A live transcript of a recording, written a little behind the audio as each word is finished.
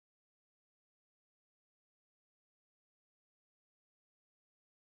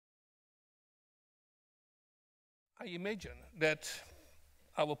I imagine that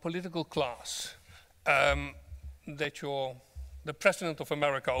our political class, the President of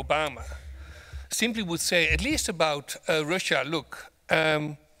America, Obama, simply would say, at least about Russia, look,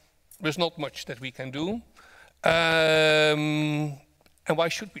 there's not much that we can do, and why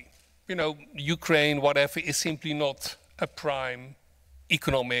should we? You know, Ukraine, whatever, is simply not a prime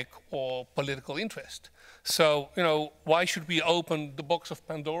economic or political interest. So, you know, why should we open the box of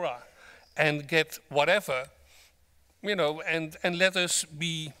Pandora and get whatever, you know, and let us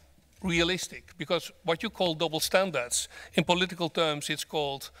be realistic? Because what you call double standards, in political terms, it's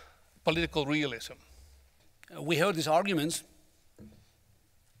called political realism. We heard these arguments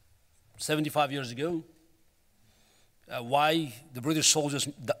 75 years ago, why the British soldiers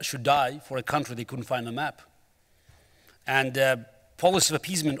should die for a country they couldn't find on a map. And policy of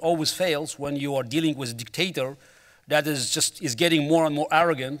appeasement always fails when you are dealing with a dictator that is getting more and more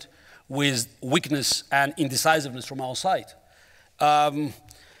arrogant with weakness and indecisiveness from our side. The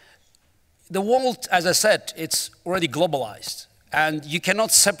world, as I said, it's already globalized. And you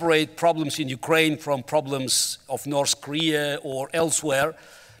cannot separate problems in Ukraine from problems of North Korea or elsewhere,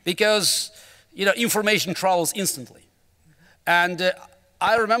 because, you know, information travels instantly. And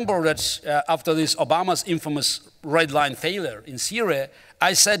I remember that after this Obama's infamous red line failure in Syria,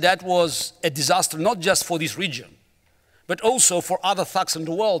 I said that was a disaster not just for this region, but also for other thugs in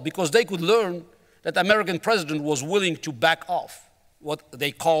the world, because they could learn that the American president was willing to back off, what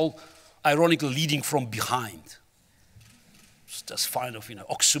they call, ironically, leading from behind. It's just kind of, you know,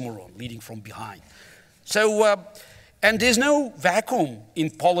 oxymoron, leading from behind. So, and there's no vacuum in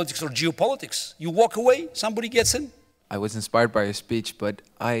politics or geopolitics. You walk away, somebody gets in. I was inspired by your speech, but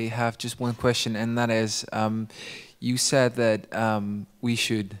I have just one question, and that is, you said that we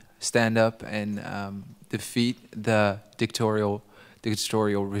should stand up and defeat the dictatorial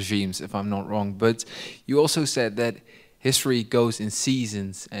regimes, if I'm not wrong. But you also said that history goes in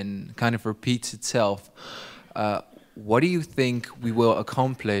seasons and kind of repeats itself. What do you think we will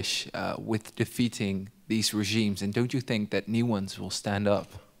accomplish with defeating these regimes? And don't you think that new ones will stand up?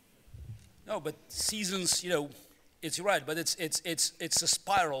 No, but seasons, you know, it's right, but it's a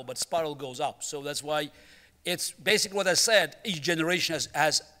spiral, but spiral goes up. So that's why it's basically what I said, each generation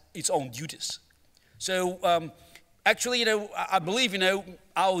has its own duties. So actually, you know, I believe, you know,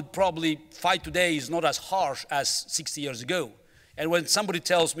 I would probably fight today is not as harsh as 60 years ago. And when somebody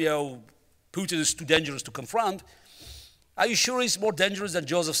tells me, oh, Putin is too dangerous to confront, are you sure he's more dangerous than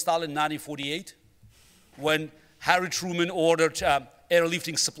Joseph Stalin in 1948? When Harry Truman ordered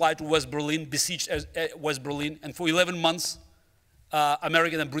airlifting supply to West Berlin, besieged West Berlin, and for 11 months,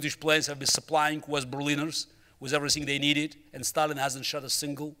 American and British planes have been supplying West Berliners with everything they needed, and Stalin hasn't shot a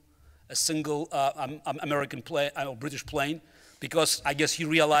single American plane or British plane, because I guess he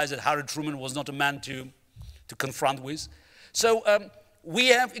realized that Harry Truman was not a man to confront with. So we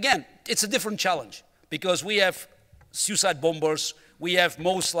have, again, it's a different challenge, because we have suicide bombers, we have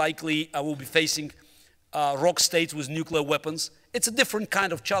most likely will be facing rogue states with nuclear weapons. It's a different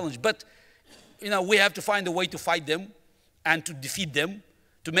kind of challenge, but you know, we have to find a way to fight them and to defeat them,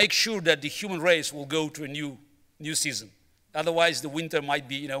 to make sure that the human race will go to a new season. Otherwise, the winter might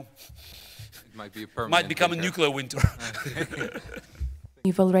be, you know, it might be a permanent might become winter. a nuclear winter.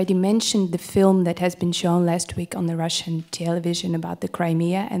 You've already mentioned the film that has been shown last week on the Russian television about the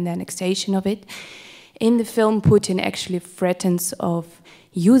Crimea and the annexation of it. In the film, Putin actually threatens of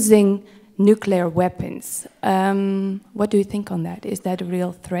using nuclear weapons. What do you think on that? Is that a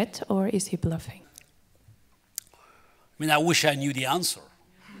real threat, or is he bluffing? I mean, I wish I knew the answer.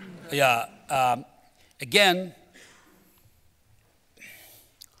 Yeah, again,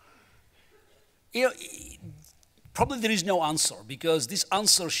 you know, probably there is no answer, because this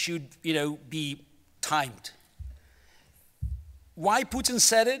answer should, you know, be timed. Why Putin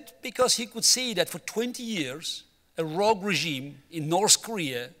said it? Because he could see that for 20 years, a rogue regime in North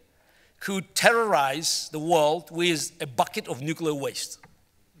Korea could terrorize the world with a bucket of nuclear waste.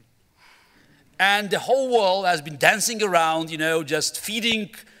 And the whole world has been dancing around, you know, just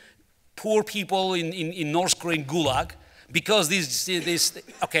feeding poor people in North Korean gulag, because this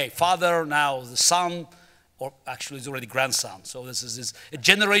okay, father, now the son, or actually it's already grandson, so this is a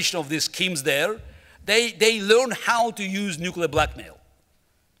generation of these Kims there. They learn how to use nuclear blackmail.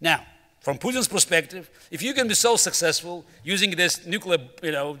 Now, from Putin's perspective, if you can be so successful using this nuclear,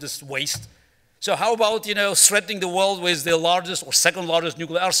 you know, this waste, so how about, you know, threatening the world with the largest or second largest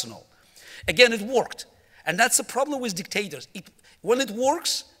nuclear arsenal? Again, it worked. And that's the problem with dictators. When it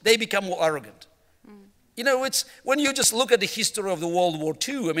works, they become more arrogant. You know, it's, when you just look at the history of the World War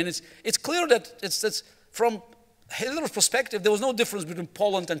II, I mean, it's clear that it's from Hitler's perspective, there was no difference between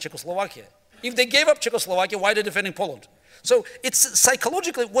Poland and Czechoslovakia. If they gave up Czechoslovakia, why are they defending Poland? So it's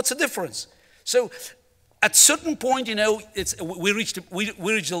psychologically, what's the difference? So at certain point, you know, we reached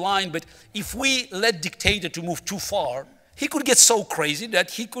the line, but if we let dictator to move too far, he could get so crazy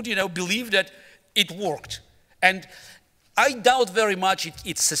that he could, you know, believe that it worked. And I doubt very much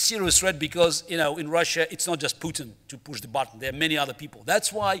it's a serious threat because, you know, in Russia, it's not just Putin to push the button. There are many other people.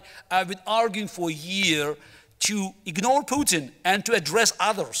 That's why I've been arguing for a year to ignore Putin and to address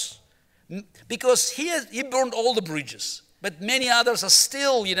others. Because he burned all the bridges. But many others are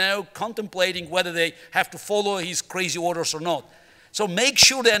still, you know, contemplating whether they have to follow his crazy orders or not. So make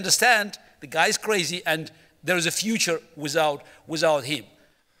sure they understand the guy's crazy and there is a future without him.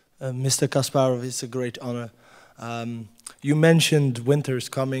 Mr. Kasparov, it's a great honor. You mentioned winter is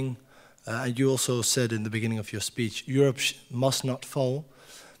coming, and you also said in the beginning of your speech, Europe must not fall.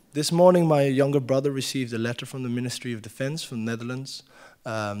 This morning, my younger brother received a letter from the Ministry of Defense from the Netherlands,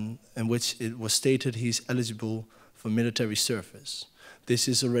 in which it was stated he's eligible for military service. This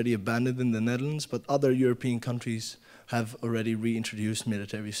is already abandoned in the Netherlands, but other European countries have already reintroduced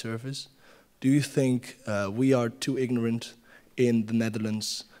military service. Do you think we are too ignorant in the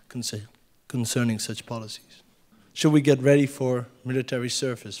Netherlands concerning such policies? Should we get ready for military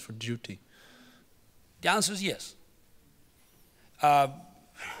service, for duty? The answer is yes.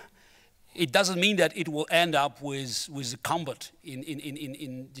 It doesn't mean that it will end up with a combat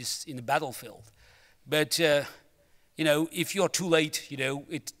in the battlefield, but you know, if you're too late, you know,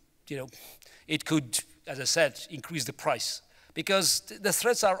 it could, as I said, increase the price because the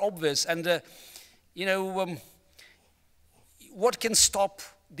threats are obvious, and you know, what can stop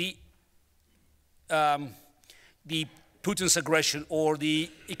the Putin's aggression or the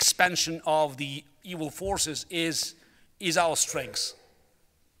expansion of the evil forces is our strengths.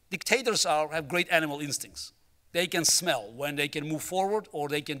 Dictators have great animal instincts. They can smell when they can move forward, or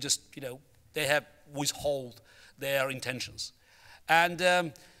they can just, you know, they have withhold their intentions. And,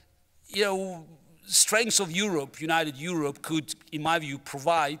 you know, strengths of Europe, united Europe, could, in my view,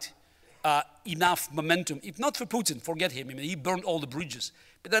 provide enough momentum. If not for Putin, forget him. I mean, he burned all the bridges.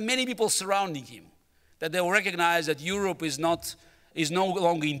 But there are many people surrounding him that they will recognize that Europe is no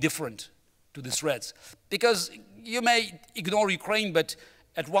longer indifferent to the threats. Because you may ignore Ukraine, but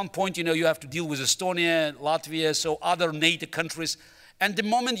at one point, you know, you have to deal with Estonia, Latvia, so other NATO countries. And the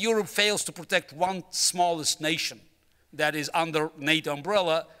moment Europe fails to protect one smallest nation that is under NATO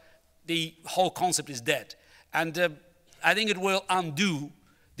umbrella, the whole concept is dead. And I think it will undo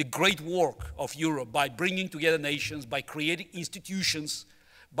the great work of Europe by bringing together nations, by creating institutions,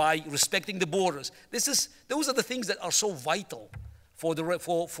 by respecting the borders. Those are the things that are so vital for the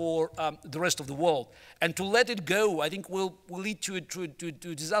rest of the world. And to let it go, I think, will lead to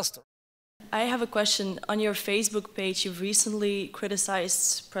disaster. I have a question. On your Facebook page, you've recently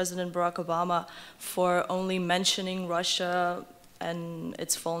criticized President Barack Obama for only mentioning Russia and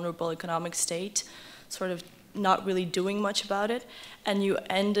its vulnerable economic state, sort of not really doing much about it. And you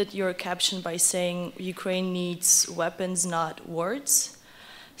ended your caption by saying Ukraine needs weapons, not words.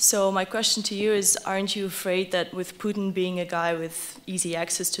 So my question to you is, aren't you afraid that with Putin being a guy with easy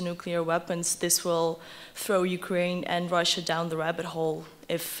access to nuclear weapons, this will throw Ukraine and Russia down the rabbit hole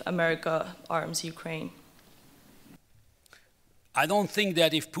if America arms Ukraine? I don't think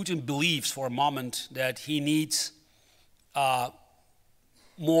that if Putin believes for a moment that he needs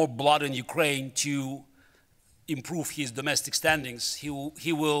more blood in Ukraine to improve his domestic standings, he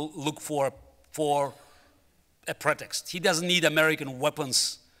will look for a pretext. He doesn't need American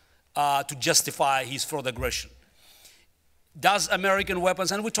weapons to justify his further aggression. Does American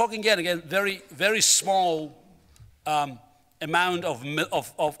weapons, and we're talking again, very, very small amount of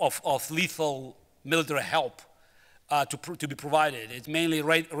lethal military help to be provided. It's mainly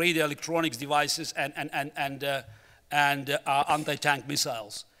radio electronics devices and anti-tank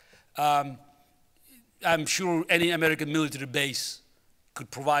missiles. I'm sure any American military base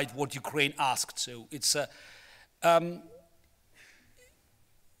could provide what Ukraine asked. So it's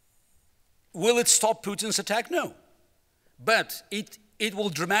will it stop Putin's attack? No. But it will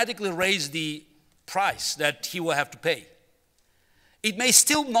dramatically raise the price that he will have to pay. It may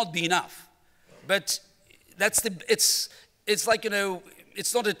still not be enough, but it's like, you know,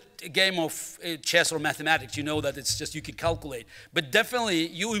 it's not a game of chess or mathematics. You know that it's just you can calculate. But definitely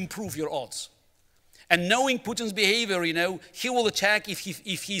you improve your odds. And knowing Putin's behavior, you know, he will attack if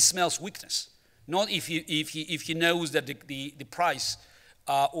he smells weakness, not if he knows that the price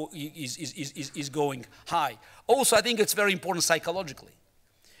is going high. Also, I think it's very important psychologically.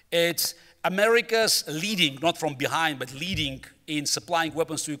 It's America's leading, not from behind, but leading in supplying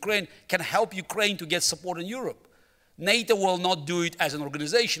weapons to Ukraine can help Ukraine to get support in Europe. NATO will not do it as an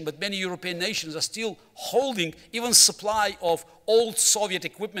organization, but many European nations are still holding even supply of old Soviet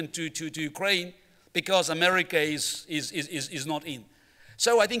equipment to Ukraine because America is not in.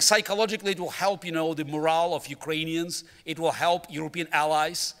 So I think psychologically it will help, the morale of Ukrainians. It will help European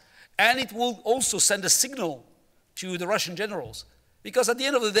allies. And it will also send a signal to the Russian generals. Because at the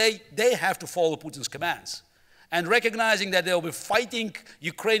end of the day, they have to follow Putin's commands. And recognizing that they'll be fighting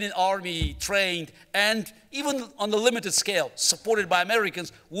Ukrainian army trained and even on a limited scale, supported by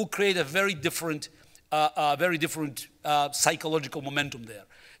Americans, will create a very different psychological momentum there.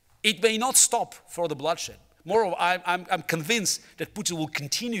 It may not stop further bloodshed. Moreover, I'm convinced that Putin will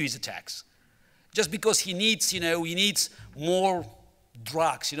continue his attacks, just because he needs, he needs more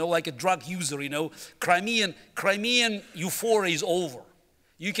drugs, like a drug user, Crimean euphoria is over.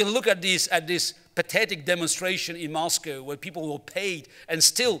 You can look at this pathetic demonstration in Moscow where people were paid, and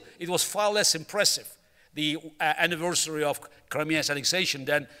still it was far less impressive, the anniversary of Crimea's annexation,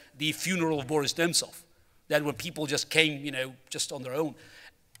 than the funeral of Boris Nemtsov, that when people just came, just on their own.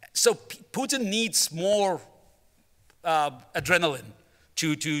 So Putin needs more adrenaline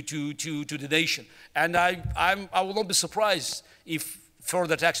to the nation. And I will not be surprised if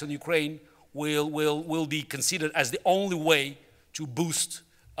further attacks on Ukraine will be considered as the only way to boost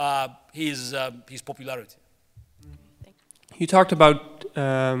his popularity. You talked about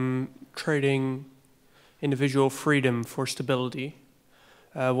trading individual freedom for stability.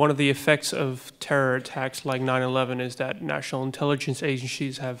 One of the effects of terror attacks like 9/11 is that national intelligence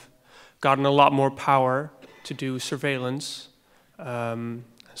agencies have gotten a lot more power to do surveillance,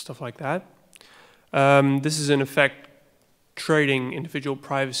 stuff like that. This is in effect trading individual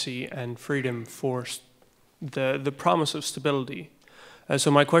privacy and freedom for the promise of stability. So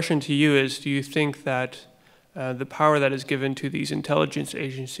my question to you is, do you think that the power that is given to these intelligence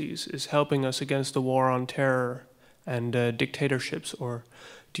agencies is helping us against the war on terror and dictatorships, or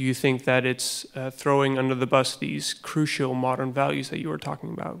do you think that it's throwing under the bus these crucial modern values that you were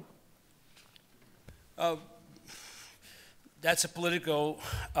talking about? That's a political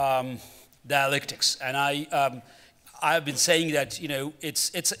dialectics, and I've been saying that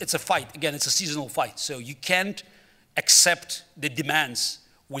it's a fight. Again, it's a seasonal fight. So you can't accept the demands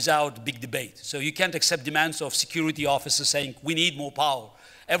without big debate. So you can't accept demands of security officers saying we need more power.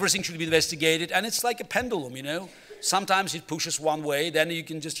 Everything should be investigated, and it's like a pendulum. Sometimes it pushes one way, then you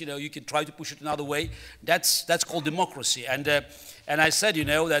can just you can try to push it another way. That's called democracy. And I said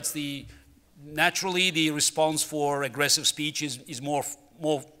that's naturally the response for aggressive speech is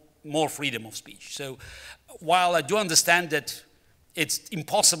more freedom of speech. So while I do understand that it's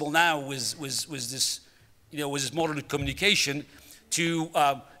impossible now with this with this modern communication to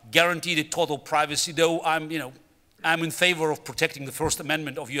guarantee the total privacy, though I'm in favor of protecting the First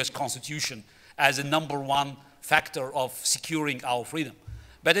Amendment of U.S. Constitution as a #1 factor of securing our freedom.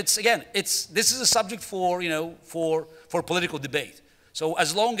 But this is a subject for political debate. So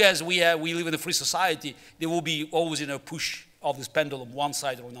as long as we live in a free society, there will be always push of this pendulum one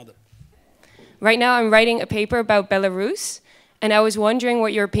side or another. Right now I'm writing a paper about Belarus, and I was wondering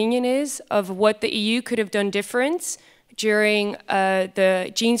what your opinion is of what the EU could have done different during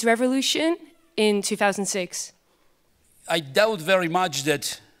the Jeans Revolution in 2006. I doubt very much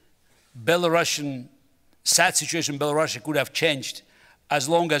that sad situation in Belarus could have changed as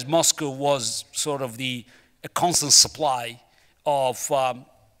long as Moscow was sort of a constant supply of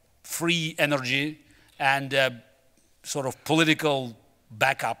free energy and sort of political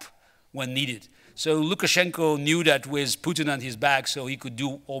backup when needed. So Lukashenko knew that with Putin on his back, so he could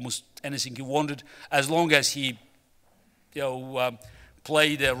do almost anything he wanted, as long as he,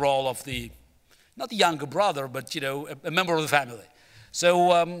 played the role of not the younger brother, but a member of the family.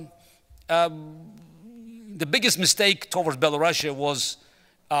 So the biggest mistake towards Belarus was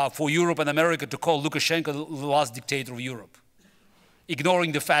for Europe and America to call Lukashenko the last dictator of Europe,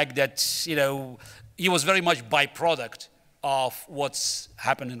 ignoring the fact that he was very much byproduct of what's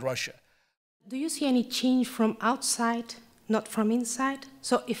happened in Russia. Do you see any change from outside, not from inside?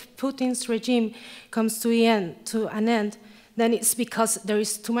 So if Putin's regime comes to an end, then it's because there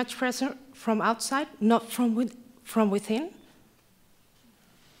is too much pressure from outside, not from within?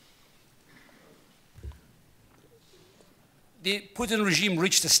 The Putin regime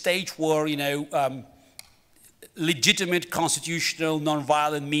reached a stage where, legitimate constitutional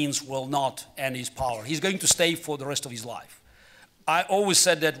non-violent means will not end his power. He's going to stay for the rest of his life. I always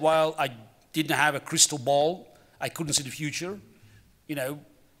said that while I didn't have a crystal ball, I couldn't see the future,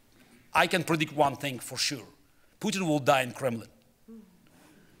 I can predict one thing for sure. Putin will die in Kremlin.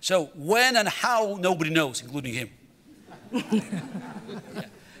 So when and how, nobody knows, including him. Yeah.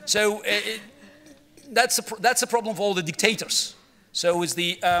 So that's a problem for all the dictators. So it's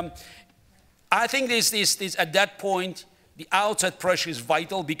the, I think this at that point, the outside pressure is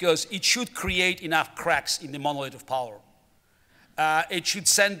vital because it should create enough cracks in the monolith of power. It should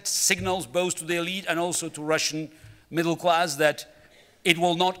send signals both to the elite and also to Russian middle class that it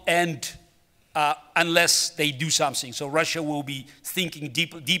will not end unless they do something. So Russia will be thinking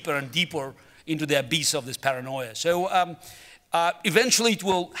deeper and deeper into the abyss of this paranoia. So eventually it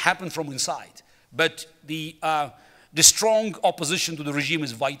will happen from inside. But the strong opposition to the regime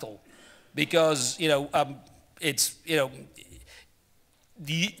is vital because, it's,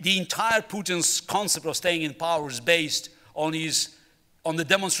 the entire Putin's concept of staying in power is based on the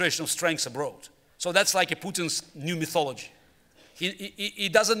demonstration of strength abroad. So that's like a Putin's new mythology. He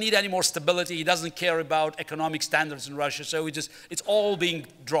doesn't need any more stability. He doesn't care about economic standards in Russia. So it's all being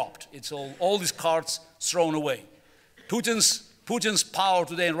dropped. It's all these cards thrown away. Putin's power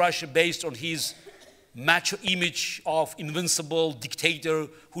today in Russia based on his macho image of invincible dictator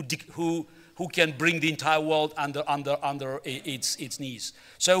who can bring the entire world under its knees.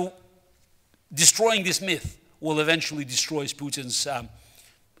 So destroying this myth will eventually destroy Putin's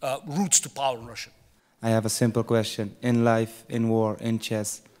roots to power in Russia. I have a simple question. In life, in war, in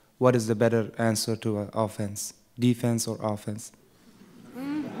chess, what is the better answer to an offense? Defense or offense?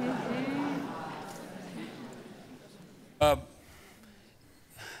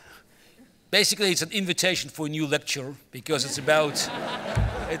 Basically, it's an invitation for a new lecture because it's about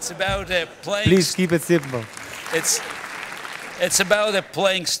playing. Please keep it simple. It's about a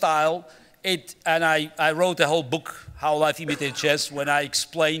playing style. And I wrote a whole book, How Life Imitated Chess, when I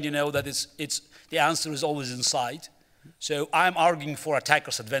explained, that the answer is always inside. So I'm arguing for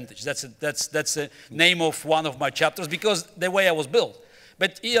attacker's advantage. That's the name of one of my chapters because the way I was built.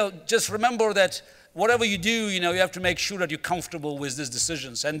 But just remember that whatever you do, you have to make sure that you're comfortable with these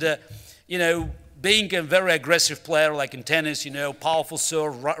decisions. And being a very aggressive player, like in tennis, powerful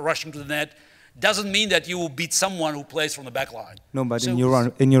serve, rushing to the net, doesn't mean that you will beat someone who plays from the back line. No, but so,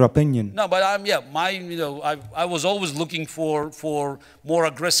 in your opinion. No, but I was always looking for more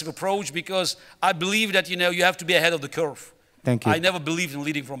aggressive approach because I believe that you have to be ahead of the curve. Thank you. I never believed in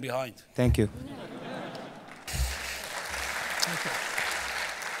leading from behind. Thank you.